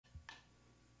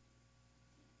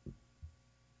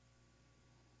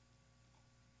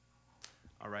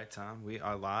right, Tom, we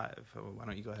are live. Why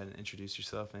don't you go ahead and introduce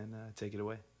yourself and take it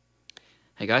away?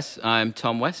 Hey guys, I'm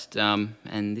Tom West, and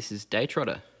this is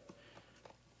Daytrotter.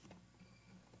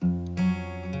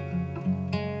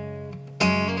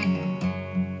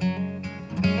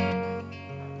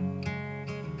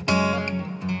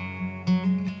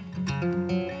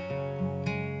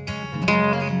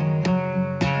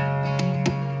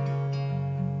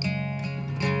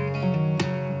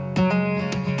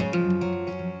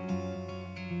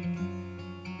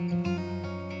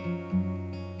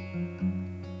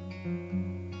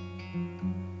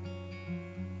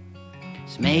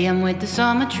 It's May, I'm with the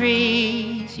summer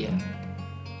trees, yeah.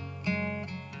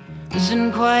 Listen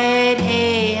quiet,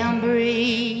 hey, I'm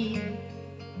breathe.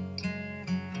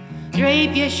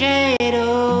 Drape your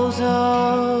shadows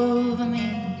over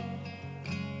me.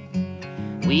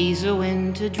 Weasel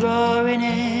winter drawing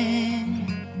in.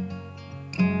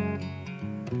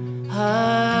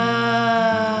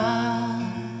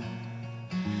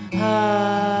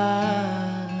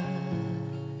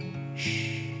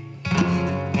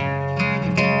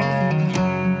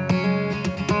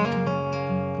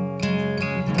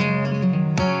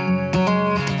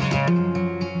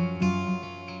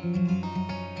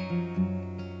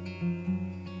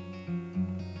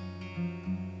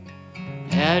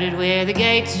 Out where the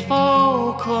gates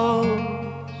fall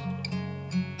closed,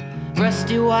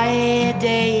 rusty white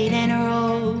dating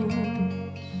roads.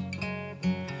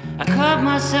 I cut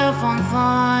myself on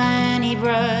funny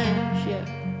brush, yeah.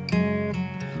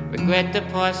 Regret the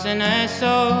parsoner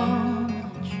so much.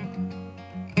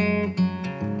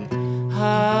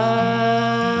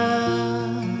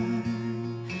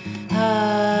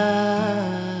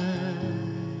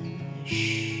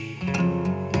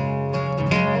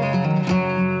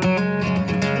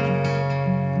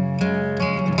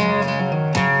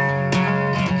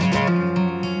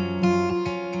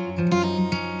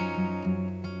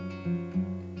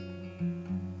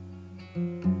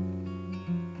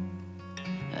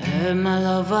 My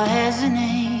lover has a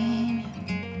name.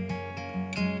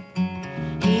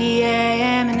 Here I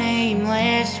am in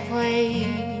nameless place.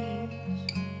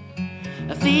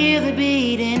 I feel the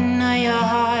beating of your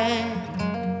heart.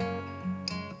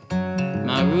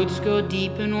 My roots go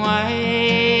deep and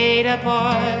wide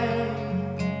apart.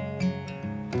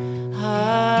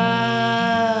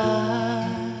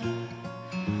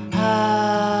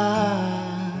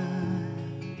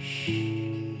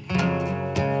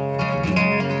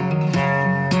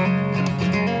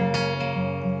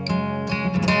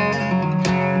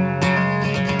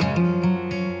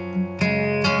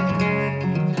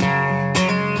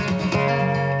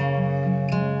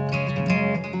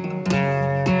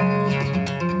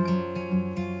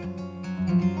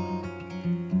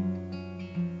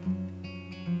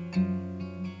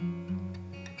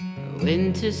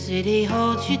 Winter city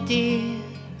holds you dear.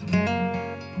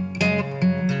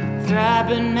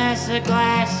 Throbbing mess of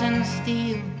glass and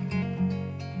steel.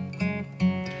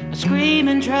 I scream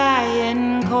and try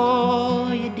and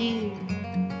call you dear.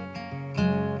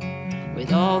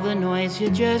 With all the noise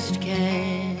you just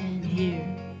can't hear.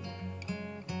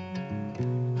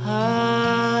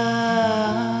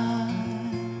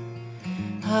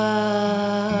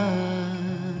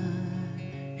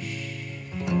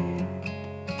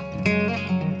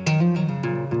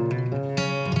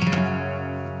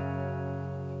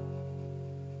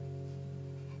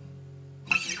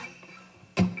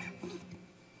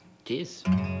 Cheers.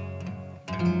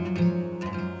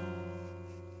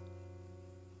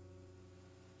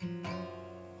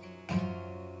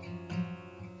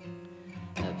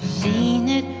 I've seen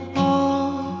it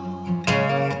all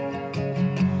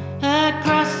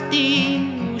across the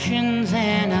oceans,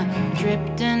 and I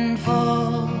tripped and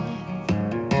fall.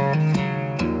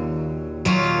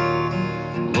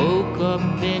 Woke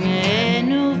up in a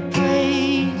new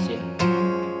place, yeah.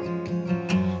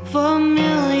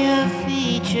 Familiar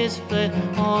features, but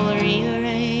all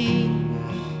rearranged.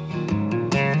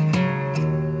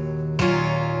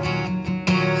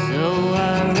 So I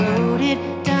wrote it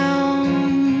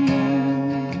down,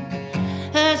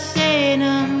 sent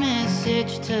a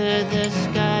message to the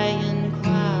sky and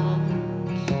clouds.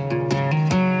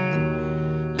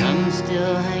 I'm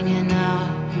still hanging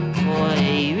out for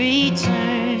a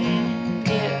return,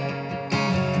 yeah.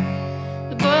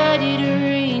 But it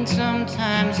rains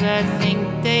sometimes, I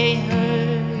think they hurt.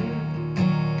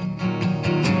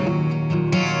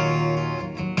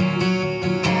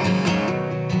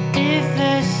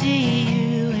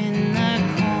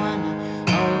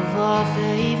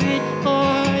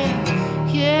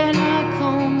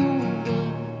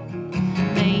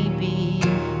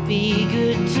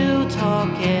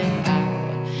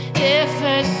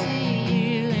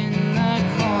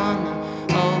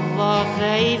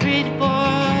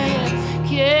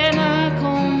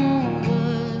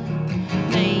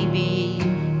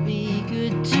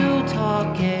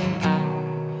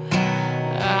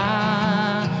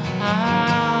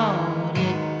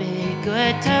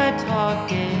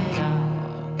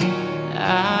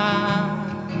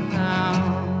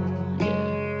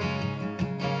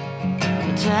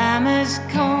 time has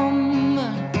come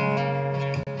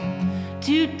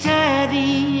to tie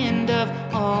the end of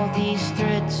all these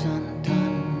threads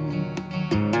undone.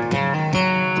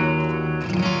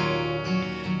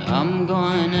 I'm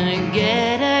gonna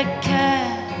get a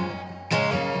cab.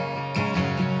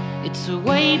 It's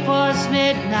way past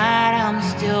midnight, I'm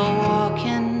still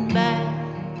walking back.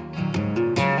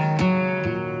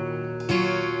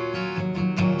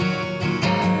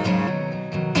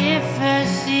 If I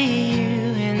see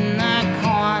you in the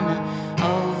corner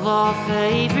of our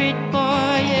favorite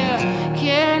bar, yeah,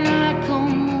 can I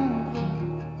come over?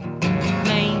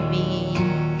 Maybe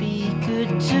it'd be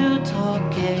good to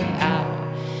talk it out.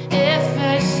 If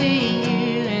I see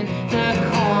you in the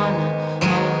corner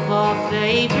of our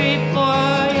favorite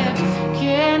bar, yeah,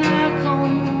 can I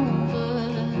come over?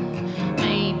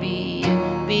 Maybe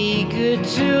it'd be good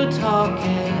to talk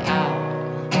it out.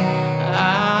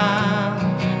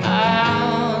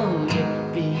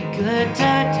 It'd be good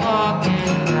to talk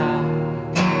it out.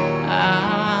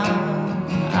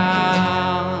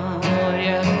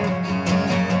 Yeah.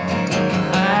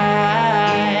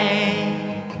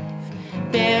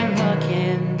 I've been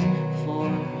looking for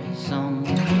some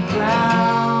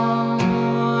ground,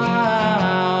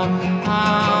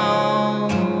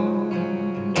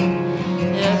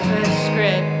 a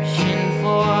prescription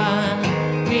for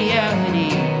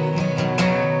reality,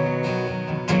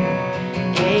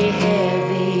 a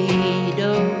heavy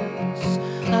dose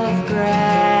of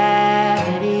gravity.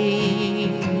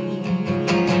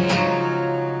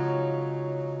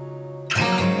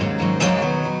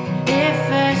 If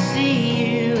I see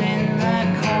you in the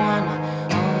corner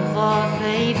of our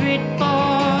favorite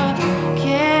bar,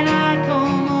 can I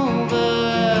come over?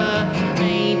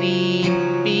 Maybe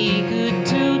it'd be good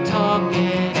to talk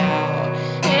it out.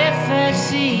 If I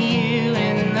see you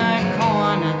in the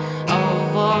corner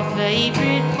of our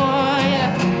favorite bar,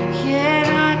 yeah, can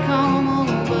I come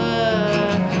over?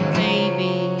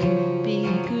 Maybe it'd be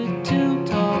good to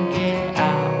talk it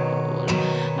out.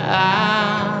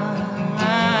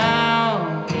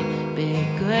 It'd be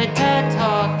good to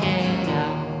talk it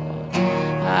out.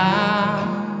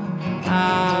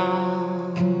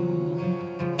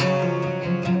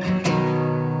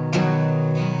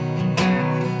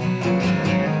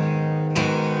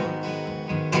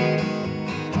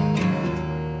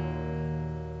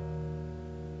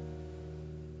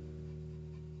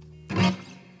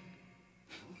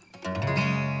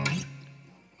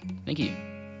 Thank you.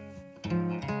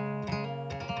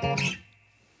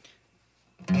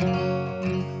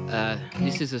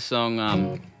 This is a song.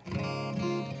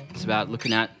 It's about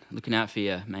looking out for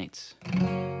your mates.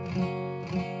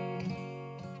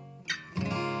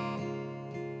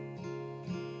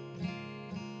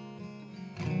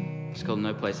 It's called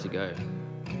 "No Place to Go."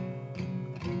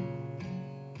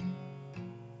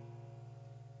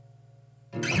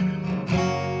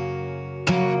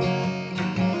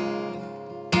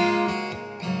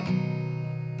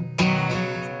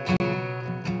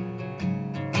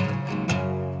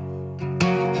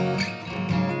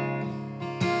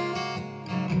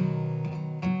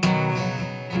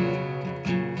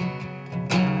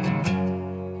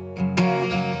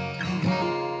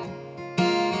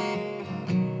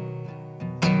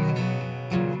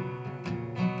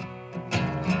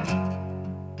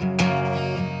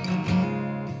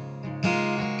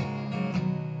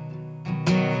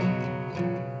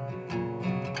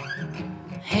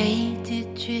 Hey,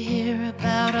 did you hear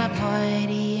about our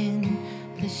party in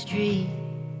the street?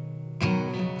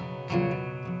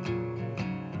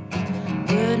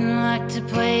 Wouldn't like to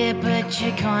play it, but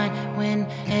you can't win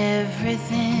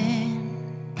everything.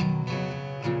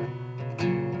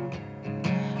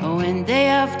 When they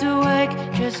have to work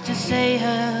just to say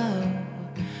hello,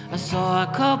 I saw a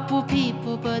couple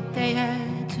people, but they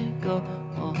had to go.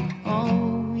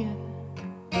 Oh yeah.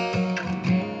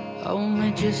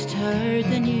 I just heard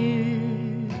the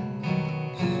news.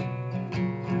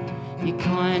 You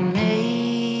can't make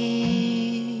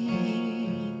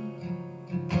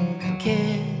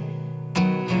it.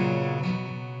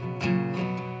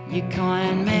 You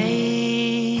can't make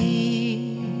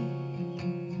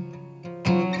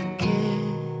it.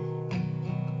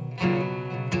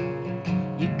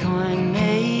 You can't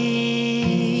make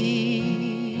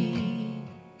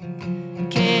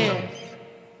it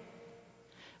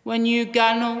when you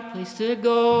got no place to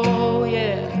go,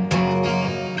 yeah.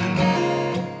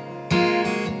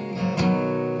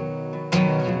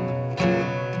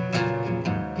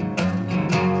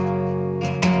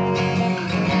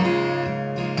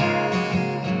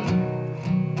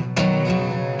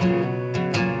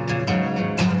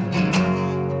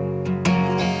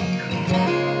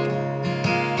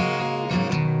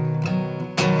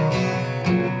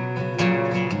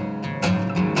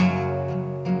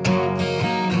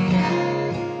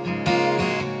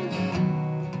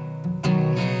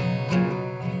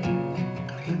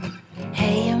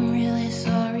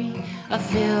 I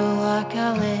feel like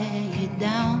I let you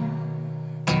down.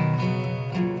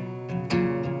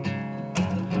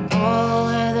 All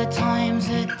of the times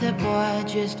at the bar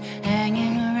just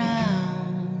hanging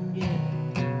around, yeah.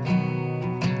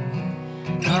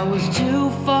 I was too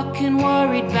fucking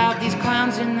worried about these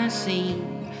clowns in the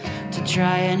scene to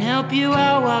try and help you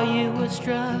out while you were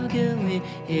struggling,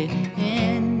 yeah.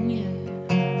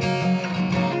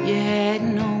 You had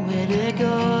nowhere to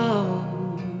go.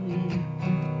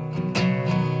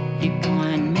 You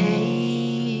can't make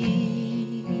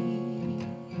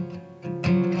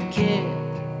it.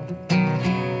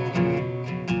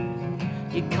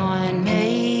 You can't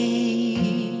make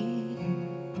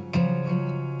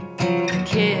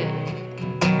it.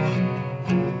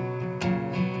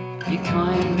 You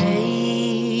can't make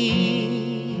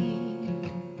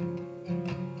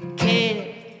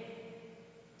it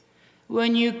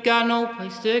when you got no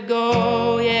place to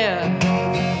go, yeah.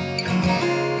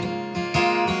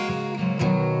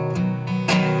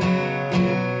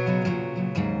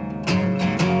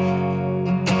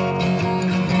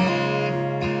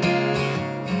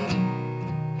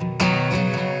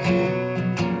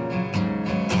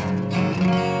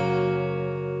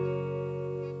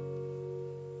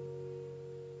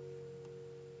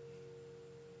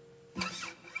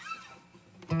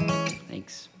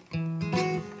 Thanks.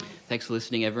 Thanks for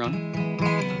listening, everyone.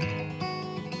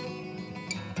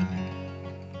 I'm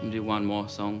gonna do one more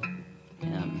song.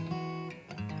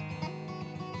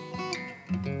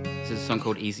 This is a song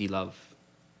called Easy Love.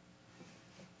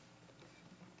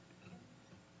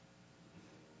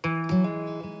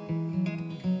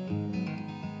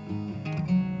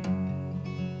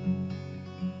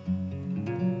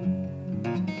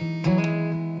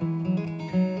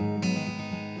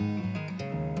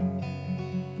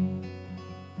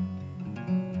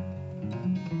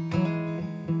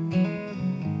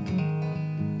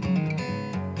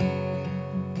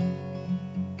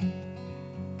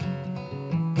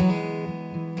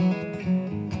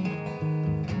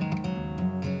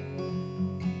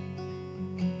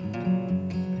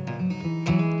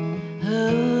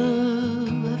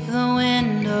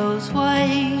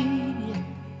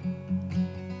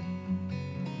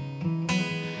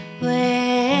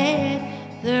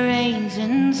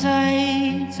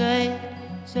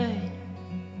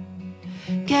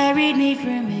 Carried me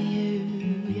from you,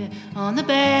 yeah, on the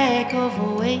back of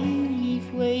a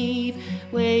wave, wave,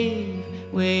 wave,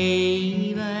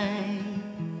 wave.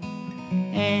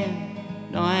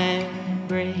 And I'm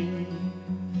brave.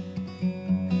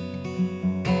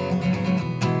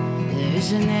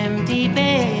 There's an empty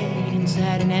bed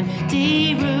inside an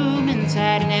empty room,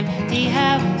 inside an empty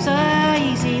house. So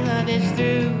easy love is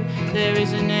through. There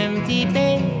is an empty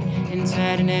bed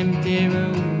inside an empty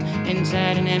room,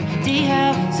 inside an empty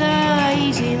house. So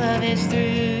easy love is through,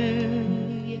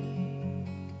 yeah.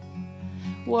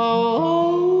 Whoa,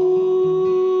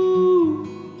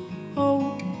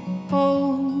 oh,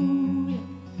 oh, yeah.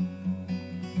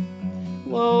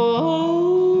 Whoa,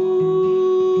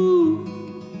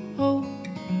 oh,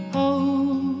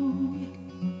 oh, yeah.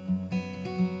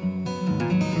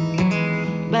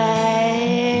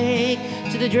 Back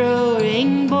to the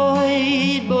drawing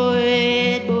board,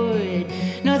 board, board.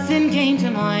 Nothing came to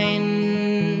mind,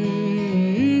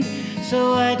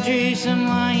 so I drew some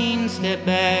lines, stepped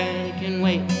back and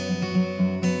wait.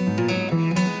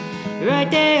 Right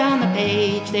there on the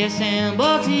page, they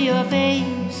assemble to your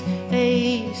face,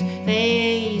 face,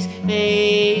 face,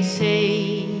 face,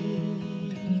 sacred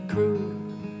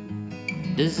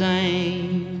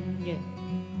design, yeah.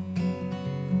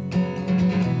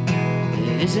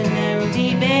 There's an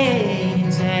empty bed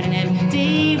inside an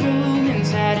empty room,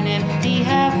 inside an empty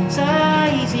house. So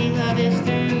easy love is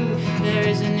through. There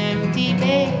is an empty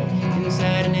bed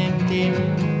inside an empty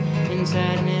room,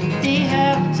 inside an empty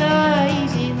house. So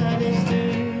easy love is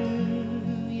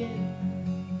through, yeah.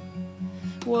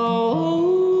 Whoa,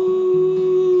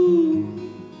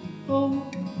 oh,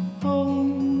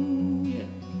 oh, yeah.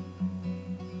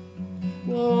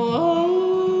 Whoa,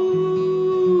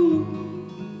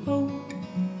 oh,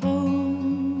 oh.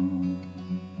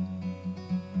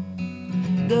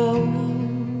 Go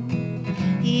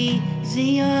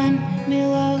easy on me,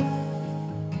 love.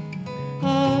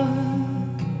 Oh,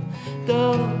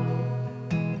 go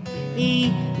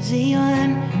easy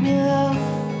on me, love.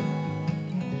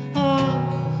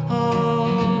 Oh,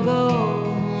 oh, go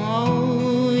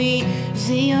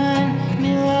easy on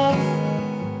me, love.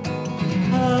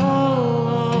 Oh,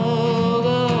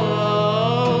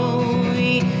 go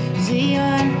easy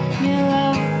on me,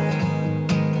 love.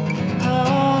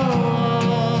 Oh,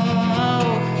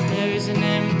 there's an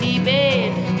empty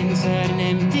bed inside an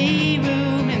empty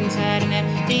room, inside an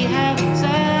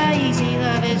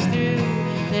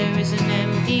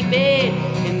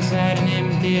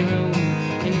their room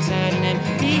inside an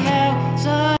empty house.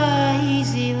 So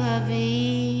easy love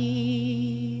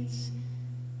is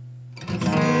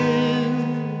through.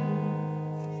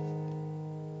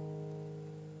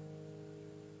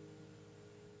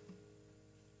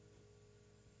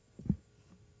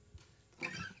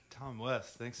 Tom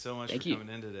West, thanks so much Thank for you.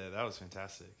 coming in today. That was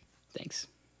fantastic. Thanks.